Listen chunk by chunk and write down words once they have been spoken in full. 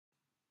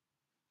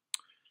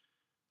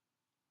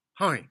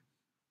Hi,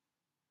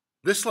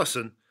 this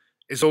lesson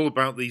is all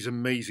about these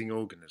amazing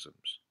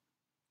organisms,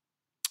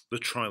 the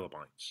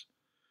trilobites.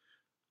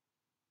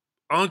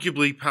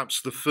 Arguably,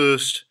 perhaps the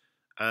first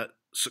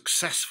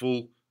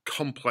successful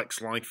complex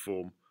life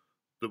form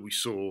that we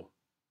saw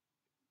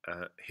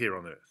here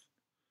on Earth.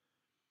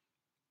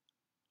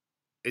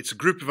 It's a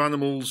group of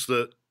animals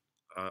that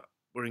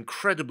were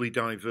incredibly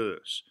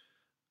diverse,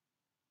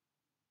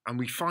 and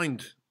we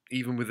find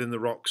even within the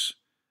rocks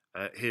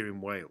here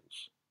in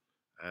Wales.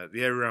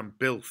 The area around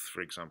Bilth, for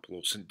example,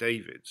 or St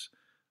David's,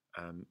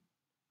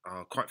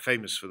 are quite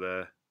famous for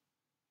their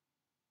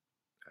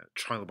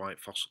trilobite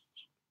fossils.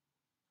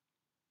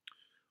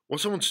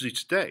 What I want to do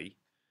today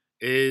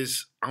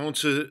is I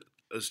want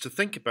us to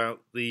think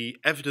about the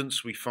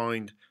evidence we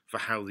find for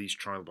how these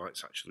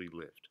trilobites actually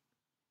lived,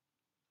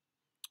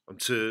 and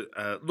to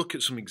look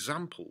at some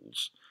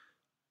examples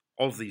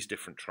of these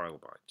different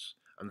trilobites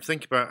and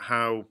think about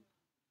how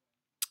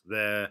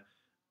their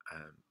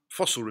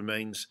fossil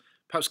remains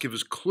perhaps give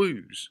us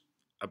clues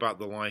about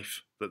the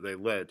life that they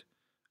led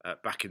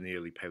back in the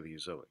early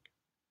Paleozoic.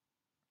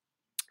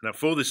 Now,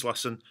 for this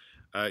lesson,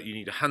 you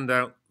need a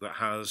handout that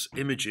has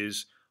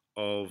images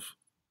of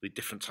the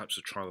different types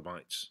of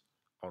trilobites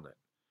on it.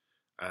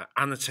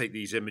 Annotate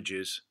these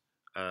images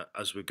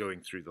as we're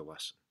going through the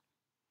lesson.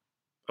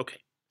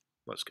 Okay,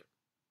 let's go.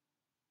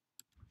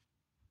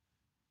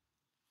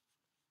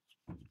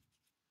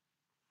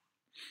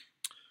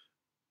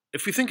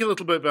 If we think a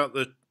little bit about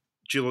the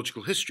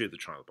geological history of the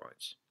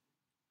trilobites,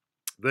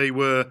 they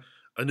were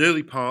an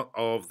early part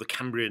of the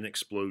Cambrian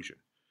explosion.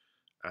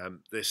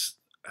 This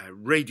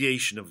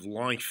radiation of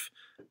life,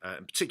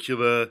 in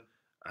particular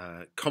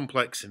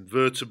complex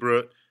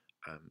invertebrate,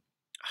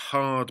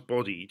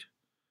 hard-bodied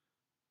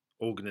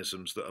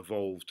organisms that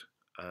evolved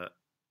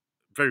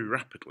very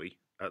rapidly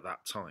at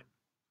that time.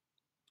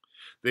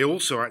 They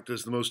also act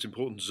as the most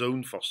important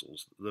zone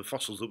fossils, the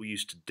fossils that we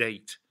use to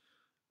date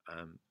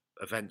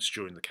events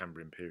during the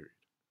Cambrian period.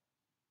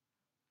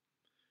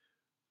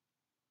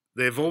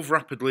 They evolved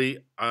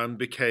rapidly and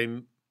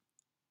became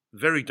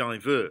very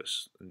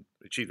diverse and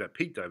achieved their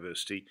peak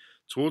diversity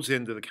towards the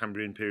end of the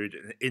Cambrian period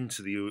and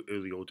into the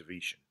early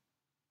Ordovician.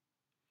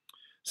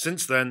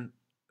 Since then,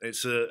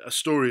 it's a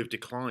story of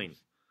decline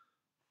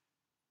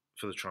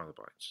for the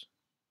trilobites.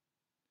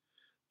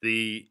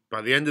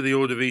 By the end of the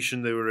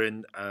Ordovician, they were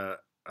in a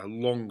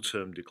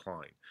long-term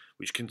decline,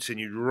 which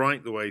continued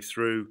right the way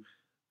through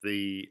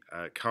the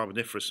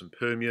Carboniferous and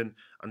Permian,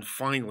 and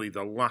finally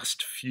the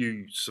last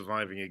few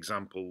surviving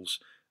examples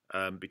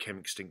became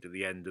extinct at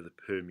the end of the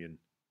Permian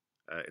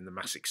in the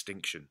mass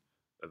extinction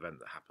event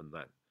that happened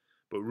then.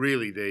 But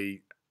really,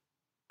 they,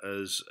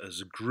 as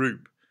a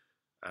group,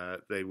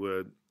 they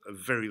were of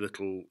very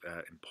little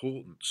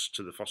importance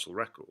to the fossil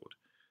record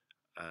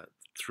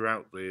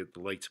throughout the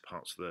later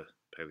parts of the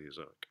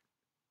Paleozoic.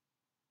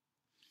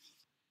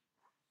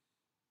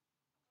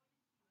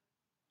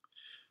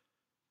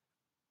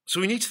 So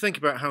we need to think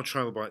about how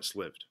trilobites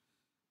lived.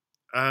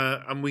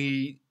 And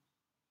we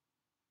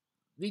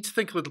need to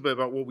think a little bit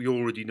about what we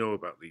already know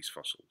about these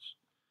fossils.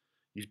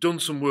 You've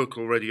done some work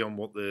already on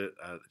what the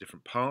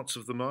different parts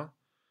of them are.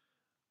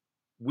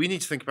 We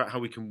need to think about how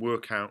we can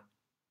work out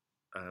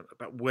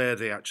about where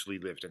they actually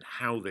lived and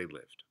how they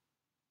lived.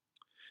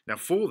 Now,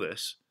 for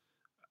this,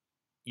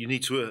 you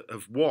need to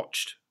have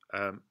watched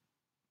a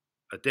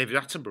David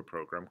Attenborough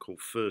program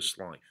called First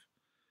Life.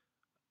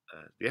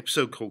 The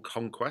episode called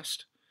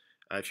Conquest.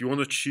 If you want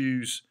to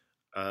choose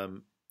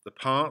the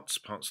parts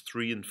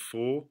 3 and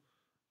 4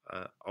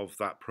 of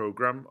that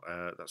program,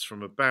 that's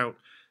from about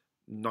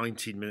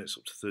 19 minutes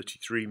up to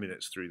 33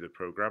 minutes through the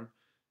program.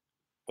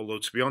 Although,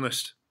 to be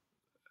honest,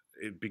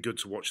 it'd be good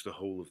to watch the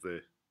whole of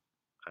the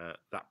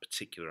that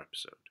particular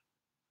episode.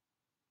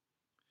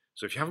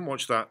 So if you haven't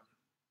watched that,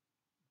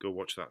 go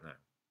watch that now.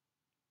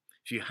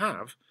 If you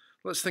have,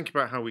 let's think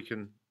about how we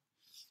can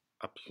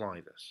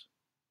apply this.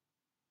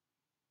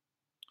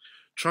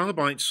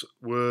 Trilobites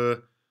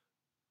were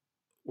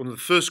one of the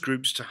first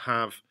groups to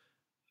have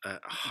a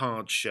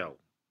hard shell,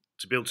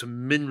 to be able to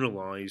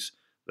mineralize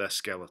their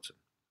skeleton.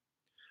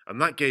 And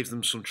that gave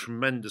them some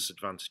tremendous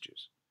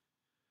advantages.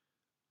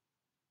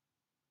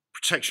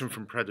 Protection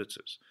from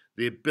predators,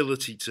 the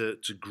ability to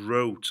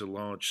grow to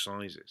large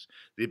sizes,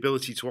 the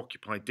ability to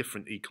occupy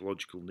different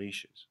ecological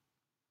niches.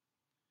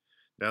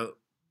 Now,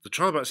 the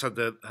trilobites had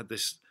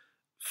this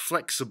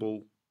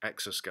flexible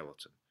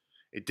exoskeleton.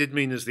 It did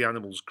mean as the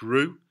animals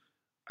grew,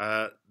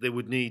 they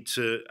would need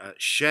to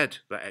shed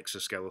that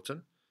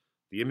exoskeleton.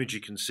 The image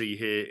you can see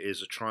here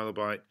is a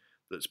trilobite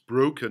that's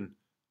broken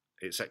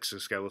its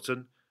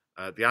exoskeleton.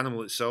 The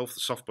animal itself, the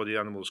soft-bodied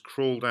animal, has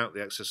crawled out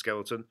the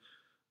exoskeleton,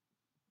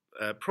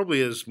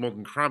 probably as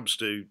modern crabs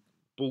do,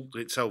 bulked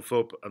itself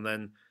up and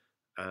then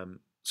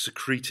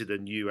secreted a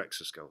new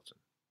exoskeleton.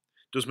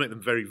 It does make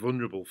them very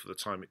vulnerable for the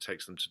time it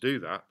takes them to do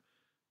that,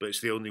 but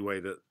it's the only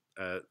way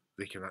that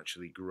they can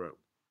actually grow.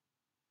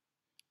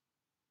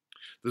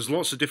 There's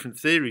lots of different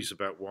theories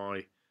about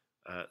why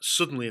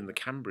suddenly in the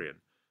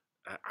Cambrian,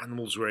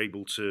 animals were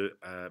able to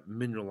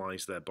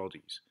mineralize their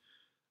bodies.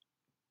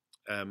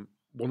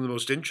 one of the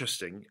most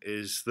interesting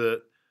is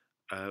that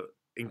uh,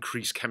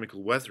 increased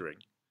chemical weathering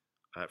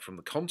from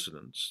the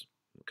continents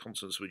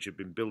which had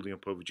been building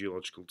up over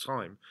geological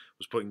time,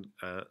 was putting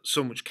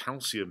so much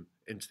calcium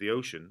into the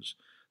oceans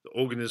that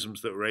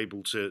organisms that were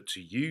able to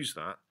use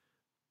that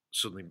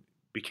suddenly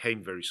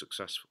became very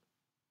successful.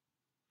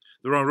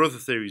 There are other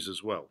theories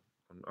as well.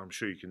 I'm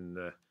sure you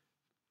can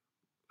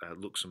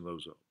look some of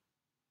those up.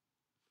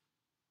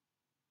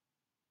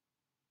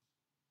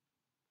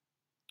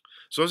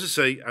 So as I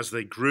say, as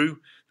they grew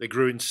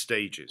in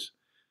stages.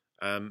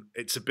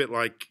 It's a bit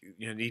like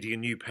needing a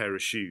new pair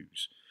of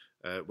shoes.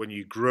 When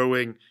you're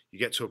growing, you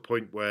get to a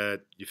point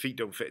where your feet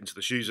don't fit into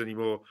the shoes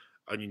anymore,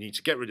 and you need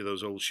to get rid of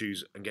those old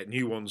shoes and get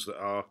new ones that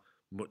are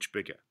much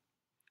bigger.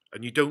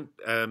 And you don't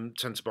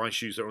tend to buy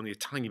shoes that are only a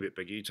tiny bit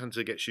bigger. You tend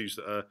to get shoes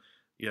that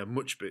are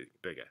much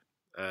bigger.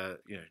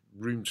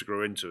 Room to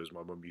grow into, as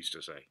my mum used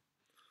to say.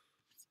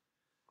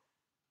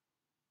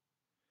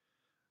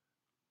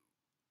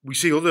 We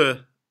see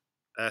other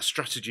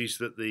strategies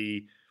that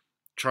the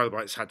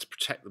trilobites had to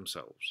protect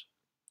themselves.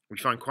 We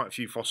find quite a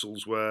few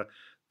fossils where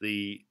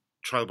the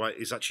trilobite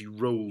is actually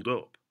rolled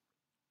up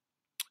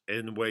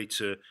in a way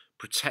to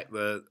protect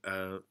their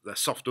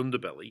soft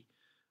underbelly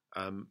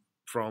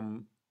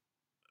from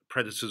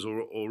predators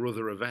or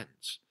other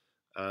events.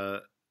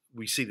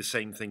 We see the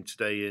same thing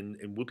today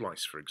in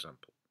woodlice, for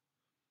example.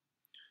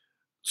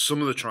 Some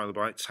of the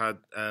trilobites had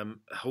a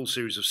whole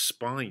series of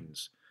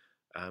spines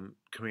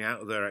coming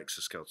out of their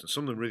exoskeleton,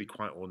 some of them really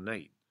quite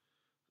ornate.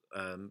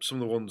 Some of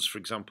the ones, for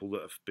example,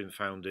 that have been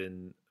found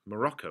in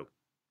Morocco,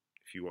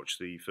 if you watch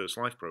the First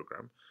Life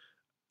program,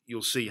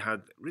 you'll see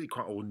had really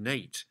quite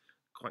ornate,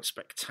 quite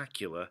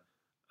spectacular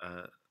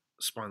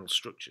spinal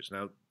structures.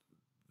 Now,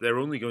 they're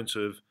only going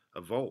to have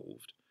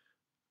evolved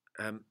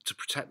to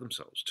protect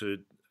themselves, to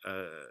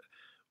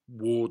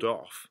ward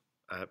off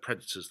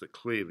predators that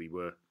clearly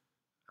were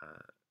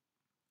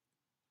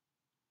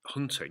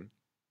hunting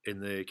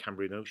in the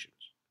Cambrian Oceans.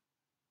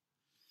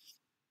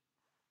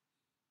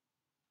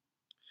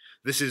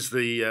 This is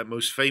the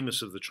most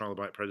famous of the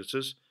trilobite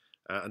predators,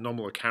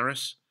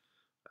 Anomalocaris.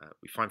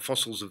 We find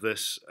fossils of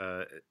this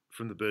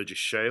from the Burgess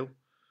Shale,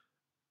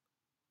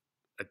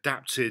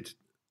 adapted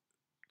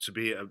to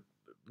be a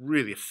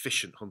really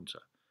efficient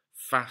hunter,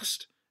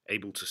 fast,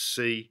 able to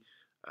see,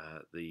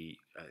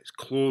 its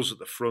claws at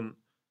the front,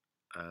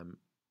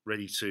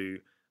 ready to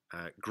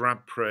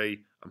grab prey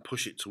and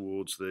push it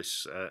towards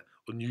this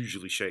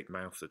unusually shaped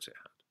mouth that it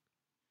had.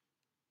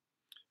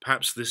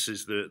 Perhaps this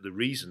is the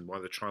reason why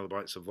the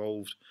trilobites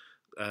evolved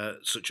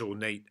such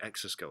ornate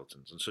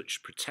exoskeletons and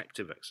such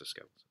protective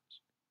exoskeletons.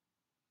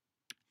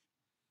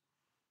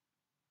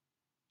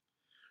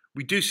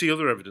 We do see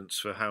other evidence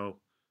for how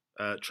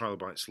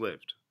trilobites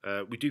lived.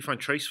 We do find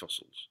trace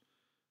fossils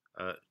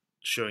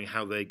showing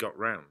how they got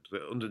round.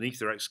 That underneath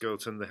their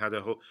exoskeleton, they had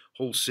a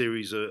whole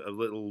series of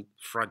little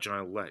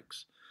fragile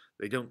legs.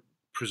 They don't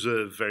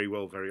preserve very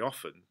well very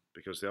often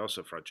because they are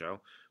so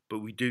fragile, but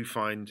we do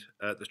find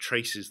the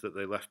traces that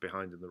they left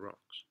behind in the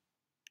rocks.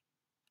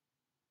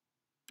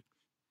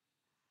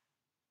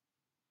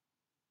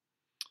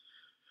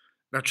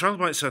 Now,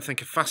 trilobites, I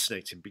think, are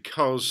fascinating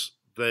because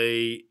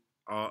they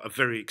are a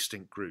very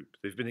extinct group.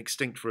 They've been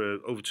extinct for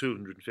over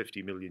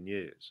 250 million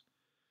years.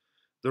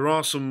 There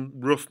are some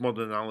rough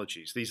modern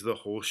analogies. These are the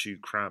horseshoe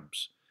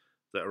crabs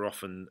that are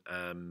often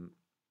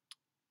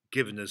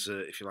given as,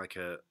 if you like,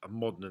 a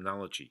modern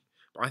analogy.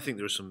 But I think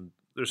there are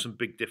some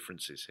big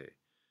differences here.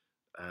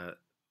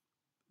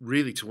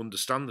 Really, to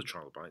understand the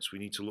trilobites, we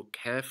need to look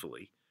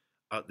carefully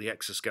at the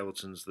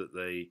exoskeletons that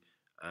they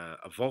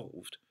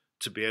evolved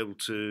to be able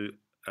to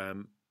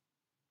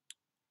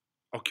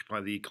occupy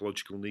the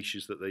ecological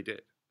niches that they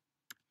did.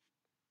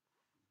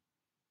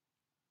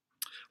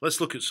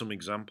 Let's look at some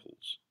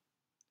examples.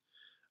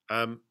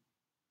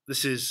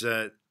 This is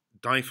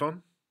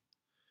Difon.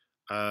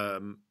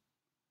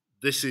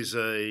 This is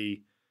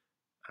a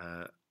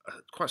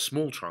quite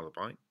small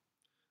trilobite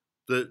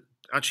that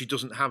actually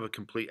doesn't have a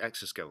complete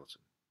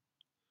exoskeleton.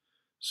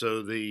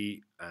 So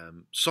the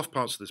soft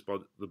parts of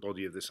the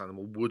body of this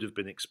animal would have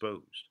been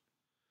exposed.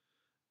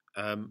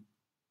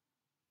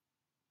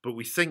 But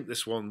we think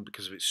this one,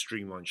 because of its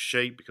streamlined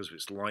shape, because of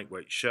its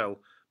lightweight shell,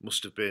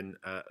 must have been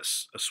a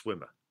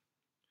swimmer.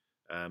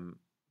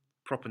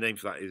 Proper name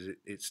for that is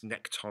it's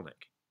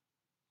nectonic.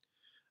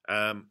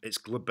 Its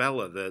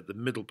glabella, the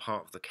middle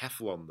part of the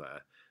cephalon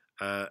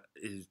there,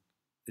 is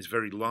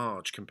very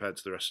large compared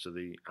to the rest of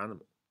the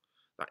animal.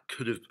 That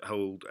could have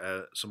held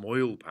some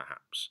oil,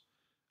 perhaps,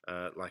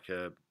 like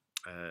a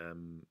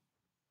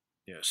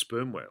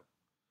sperm whale,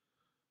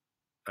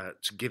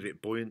 to give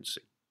it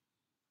buoyancy.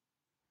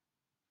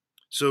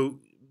 So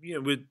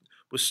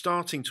we're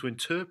starting to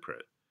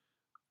interpret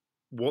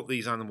what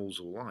these animals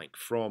are like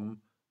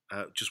from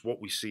just what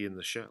we see in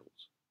the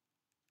shells.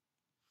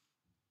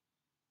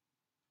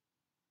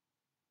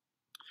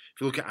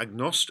 If you look at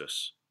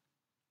Agnostus,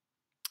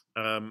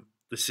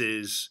 this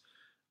is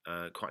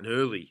quite an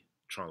early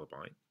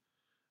trilobite.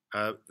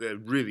 They're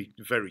really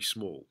very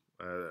small,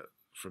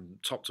 from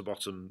top to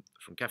bottom,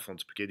 from cephalon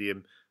to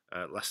pygidium,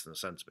 less than a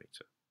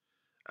centimetre,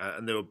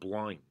 and they were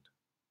blind.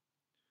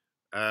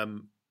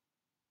 Um,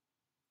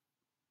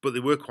 but they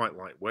were quite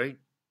lightweight.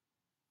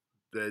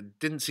 They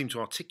didn't seem to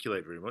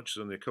articulate very much.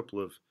 There's only a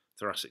couple of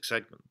thoracic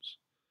segments.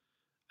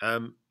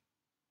 And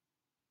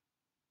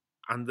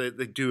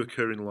they do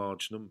occur in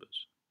large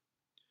numbers.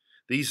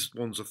 These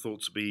ones are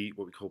thought to be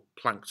what we call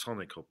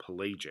planktonic or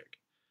pelagic.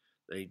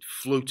 They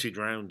floated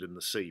around in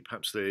the sea.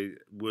 Perhaps they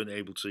weren't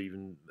able to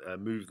even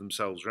move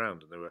themselves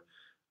around, and they were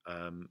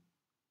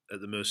at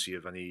the mercy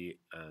of any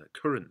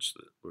currents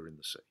that were in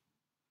the sea.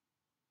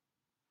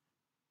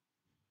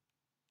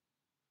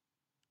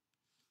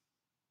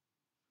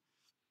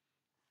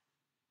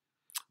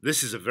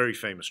 This is a very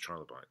famous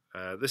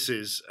trilobite. This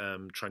is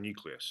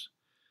Trinucleus.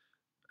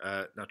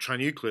 Now,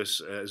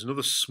 Trinucleus is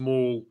another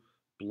small,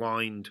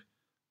 blind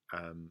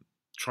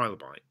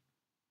trilobite,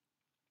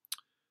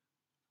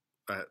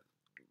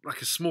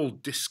 like a small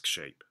disc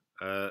shape.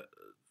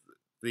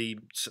 The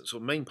sort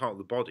of main part of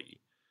the body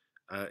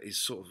is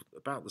sort of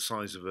about the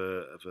size of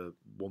a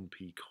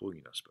 1p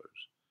coin, I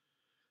suppose.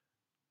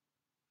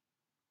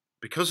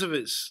 Because of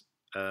its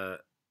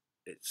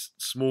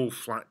small,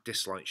 flat,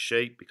 disc-like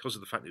shape, because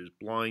of the fact that it was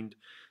blind,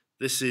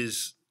 this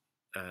is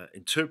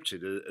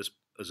interpreted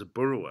as a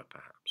burrower,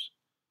 perhaps,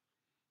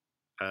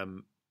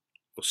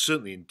 or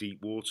certainly in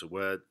deep water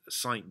where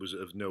sight was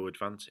of no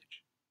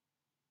advantage.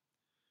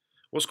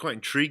 What's quite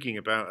intriguing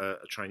about a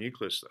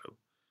Trinucleus, though,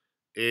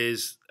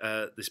 is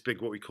this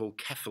big, what we call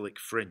cephalic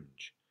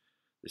fringe,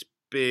 this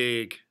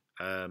big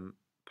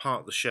part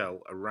of the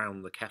shell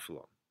around the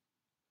cephalon.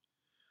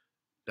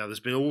 Now,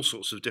 there's been all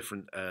sorts of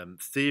different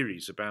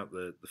theories about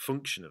the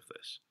function of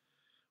this,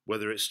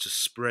 whether it's to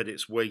spread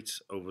its weight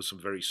over some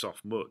very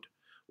soft mud,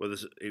 whether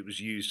it was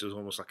used as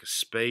almost like a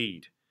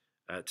spade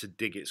to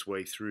dig its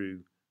way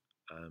through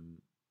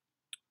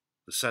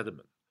the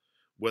sediment,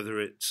 whether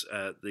it's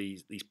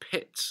these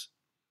pits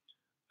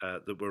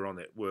that were on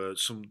it were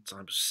some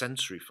type of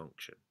sensory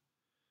function.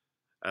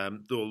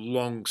 There were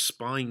long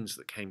spines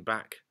that came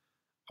back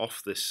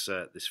off this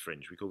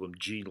fringe. We call them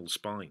genal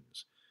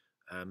spines.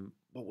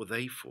 What were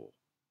they for?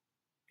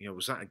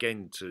 Was that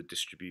again to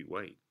distribute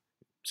weight?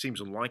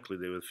 Seems unlikely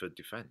they were for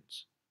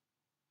defence.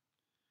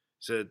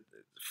 It's a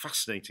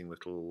fascinating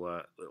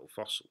little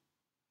fossil.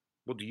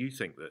 What do you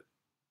think that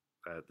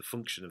the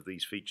function of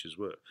these features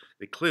were?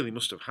 They clearly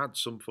must have had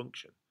some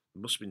function.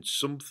 There must have been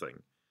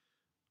something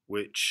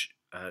which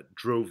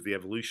drove the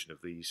evolution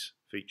of these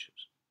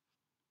features.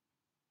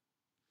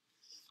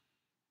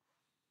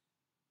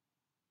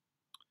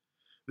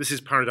 This is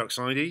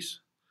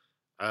Paradoxides.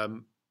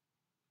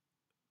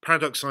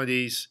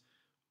 Paradoxides,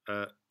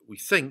 we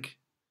think,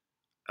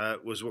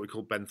 was what we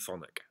call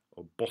benthonic,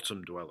 or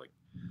bottom dwelling.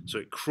 So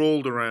it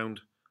crawled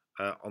around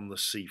on the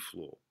sea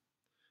floor.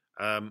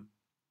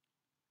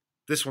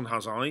 This one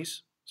has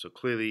eyes, so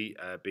clearly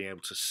being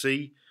able to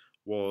see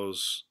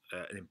was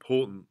an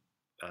important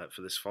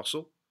for this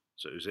fossil.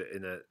 So it was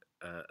in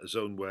a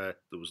zone where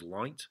there was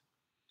light.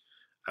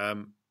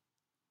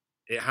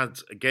 It had,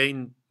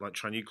 again, like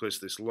Trinucleus,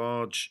 this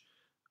large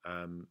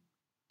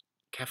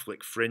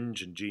cephalic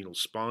fringe and genal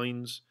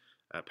spines,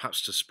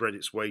 perhaps to spread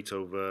its weight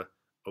over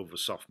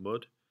soft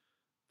mud.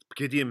 The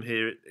pygidium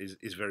here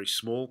is very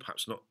small,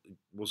 perhaps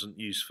wasn't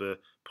used for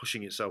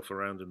pushing itself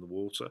around in the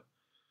water.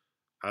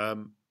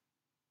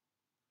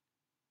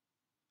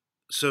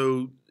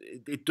 So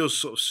it does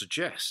sort of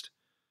suggest,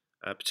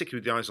 particularly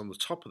with the eyes on the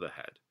top of the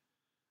head,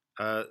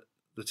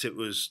 that it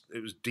was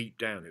deep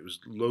down. It was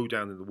low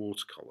down in the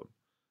water column,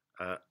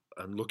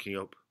 and looking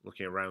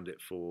around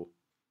it for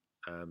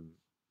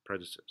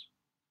predators.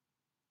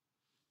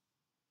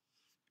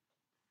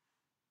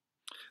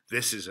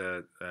 This is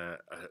a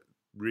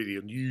really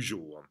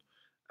unusual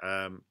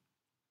one,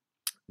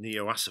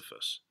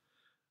 Neoacephus.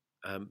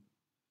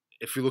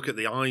 If we look at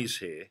the eyes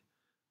here,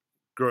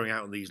 growing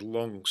out on these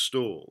long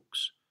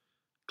stalks,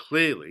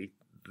 clearly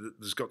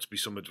there's got to be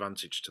some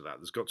advantage to that.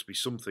 There's got to be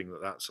something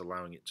that's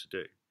allowing it to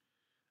do.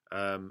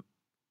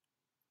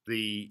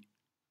 The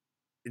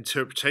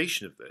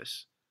interpretation of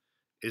this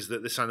is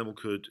that this animal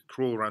could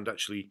crawl around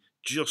actually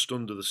just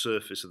under the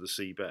surface of the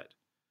seabed,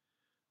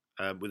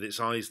 with its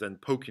eyes then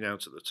poking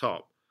out at the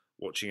top,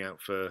 watching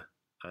out for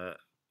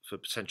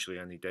potentially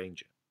any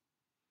danger.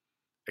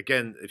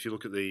 Again, if you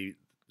look at the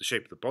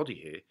shape of the body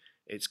here,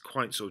 it's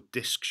quite sort of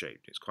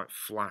disc-shaped. It's quite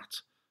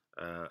flat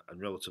and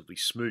relatively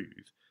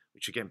smooth,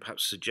 which again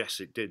perhaps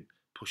suggests it did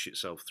push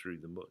itself through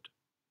the mud.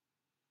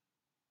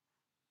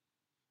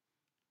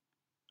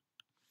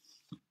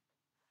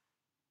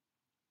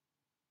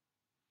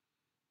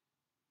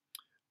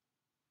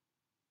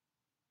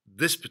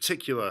 This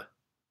particular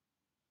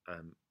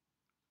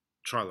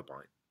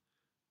trilobite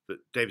that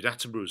David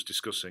Attenborough was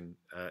discussing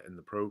in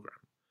the programme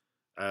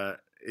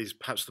is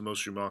perhaps the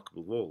most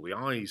remarkable of all. The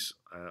eyes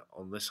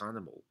on this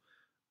animal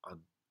are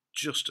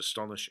just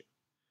astonishing.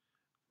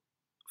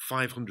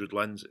 500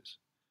 lenses.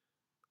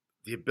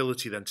 The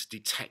ability then to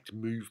detect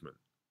movement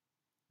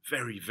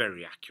very,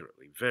 very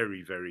accurately,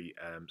 very, very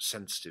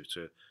sensitive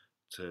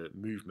to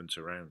movement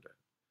around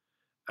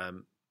it.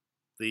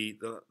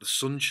 the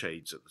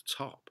sunshades at the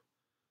top,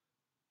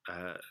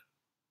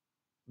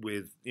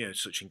 with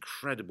such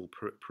incredible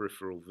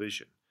peripheral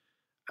vision.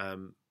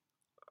 Um,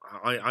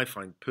 I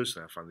find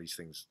personally, I find these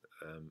things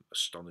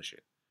astonishing.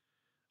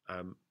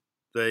 Um,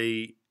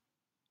 they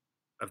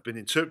have been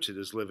interpreted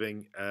as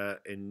living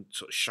in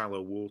sort of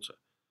shallow water,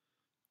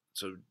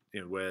 so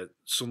where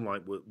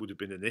sunlight would have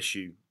been an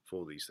issue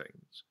for these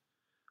things,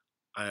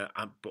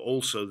 but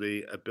also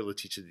the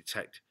ability to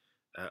detect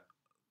uh,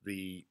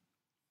 the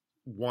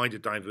wider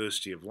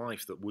diversity of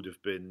life that would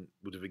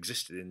have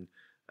existed in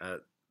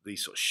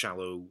these sort of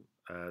shallow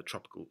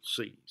tropical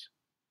seas.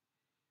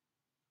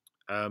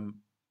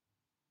 Um,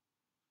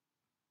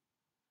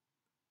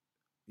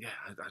 yeah,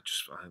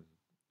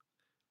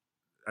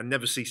 I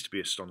never cease to be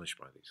astonished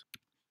by these.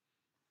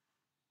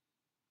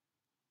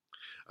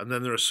 And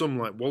then there are some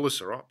like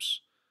Wallicerops,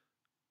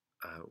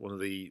 one of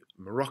the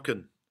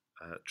Moroccan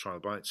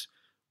trilobites,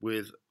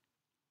 with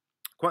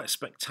quite a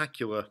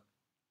spectacular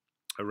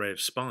array of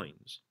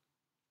spines.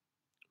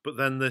 But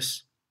then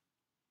this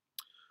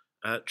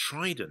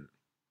trident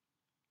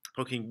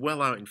poking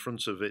well out in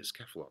front of its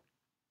cephalon.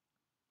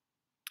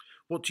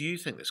 What do you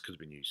think this could have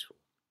been used for?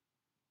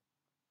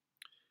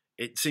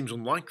 It seems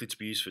unlikely to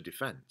be used for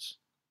defence.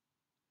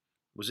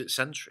 Was it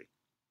sentry?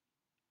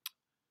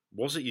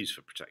 Was it used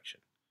for protection?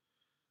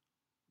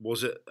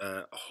 Was it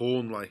a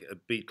horn like a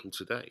beetle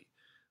today?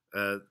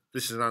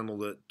 This is an animal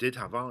that did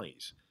have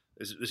eyes.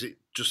 Is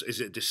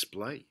it a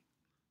display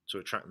to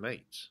attract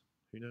mates?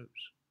 Who knows?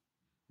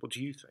 What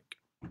do you think?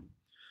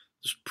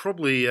 There's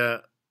probably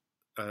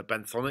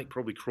benthonic,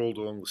 probably crawled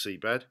along the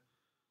seabed.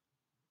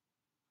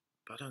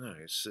 But I don't know.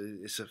 It's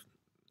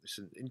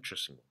an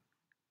interesting one.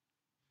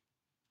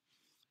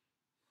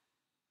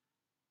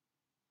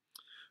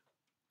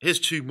 Here's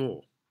two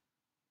more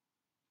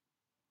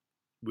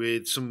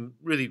with some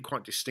really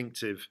quite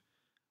distinctive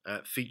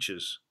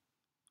features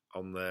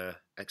on their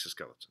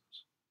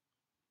exoskeletons.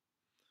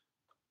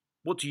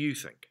 What do you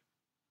think?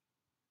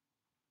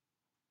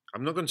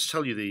 I'm not going to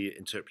tell you the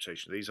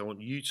interpretation of these. I want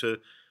you to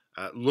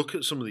look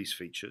at some of these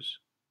features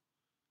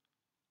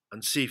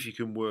and see if you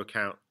can work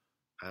out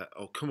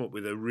or come up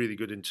with a really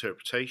good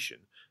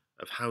interpretation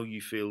of how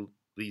you feel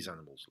these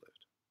animals lived.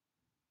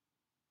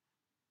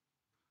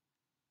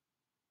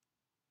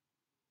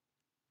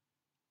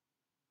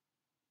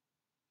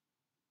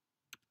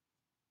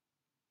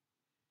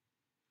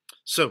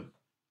 So,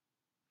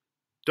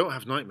 don't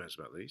have nightmares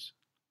about these.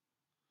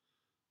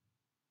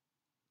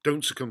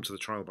 Don't succumb to the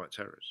trilobite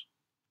terrors.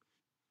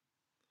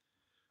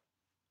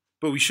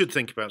 But we should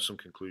think about some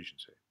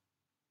conclusions here.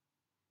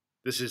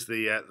 This is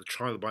the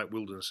Trilobite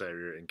Wilderness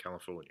Area in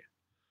California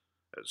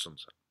at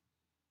sunset.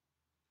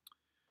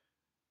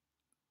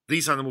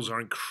 These animals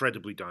are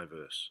incredibly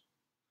diverse.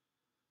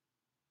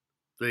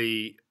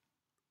 The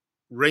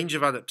range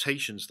of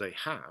adaptations they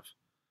have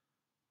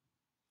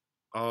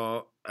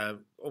are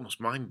almost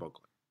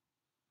mind-boggling.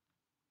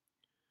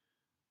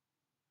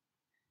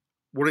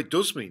 What it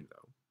does mean,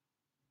 though,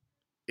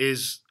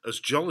 is as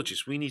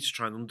geologists, we need to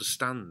try and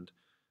understand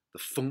the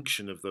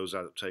function of those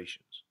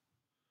adaptations.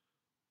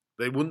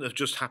 They wouldn't have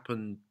just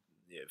happened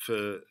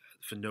for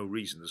no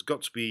reason. There's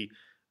got to be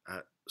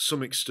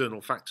some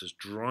external factors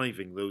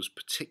driving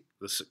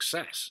the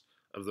success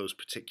of those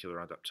particular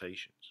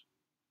adaptations.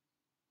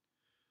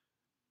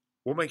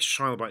 What makes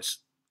trilobites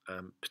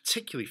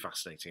particularly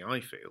fascinating,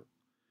 I feel,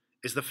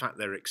 is the fact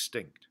they're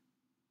extinct.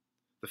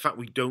 The fact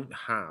we don't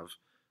have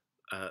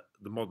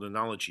the modern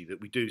analogy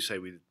that we do, say,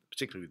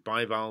 particularly with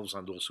bivalves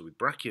and also with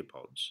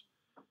brachiopods,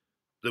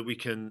 that we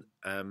can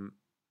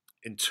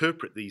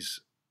interpret these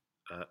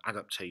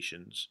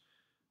adaptations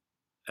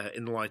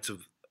in the light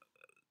of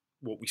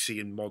what we see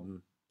in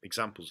modern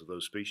examples of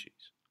those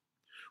species.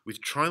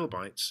 With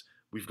trilobites,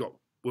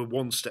 we're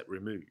one step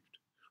removed.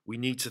 We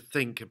need to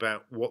think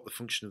about what the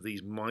function of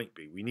these might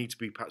be. We need to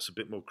be perhaps a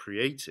bit more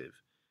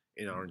creative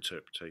in our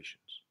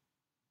interpretations.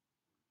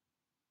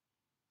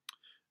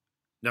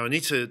 Now, we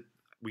need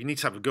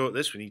to have a go at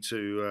this. We need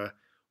to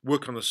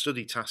work on a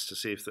study task to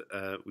see if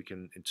we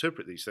can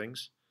interpret these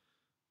things.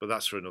 But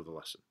that's for another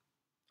lesson.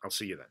 I'll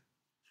see you then.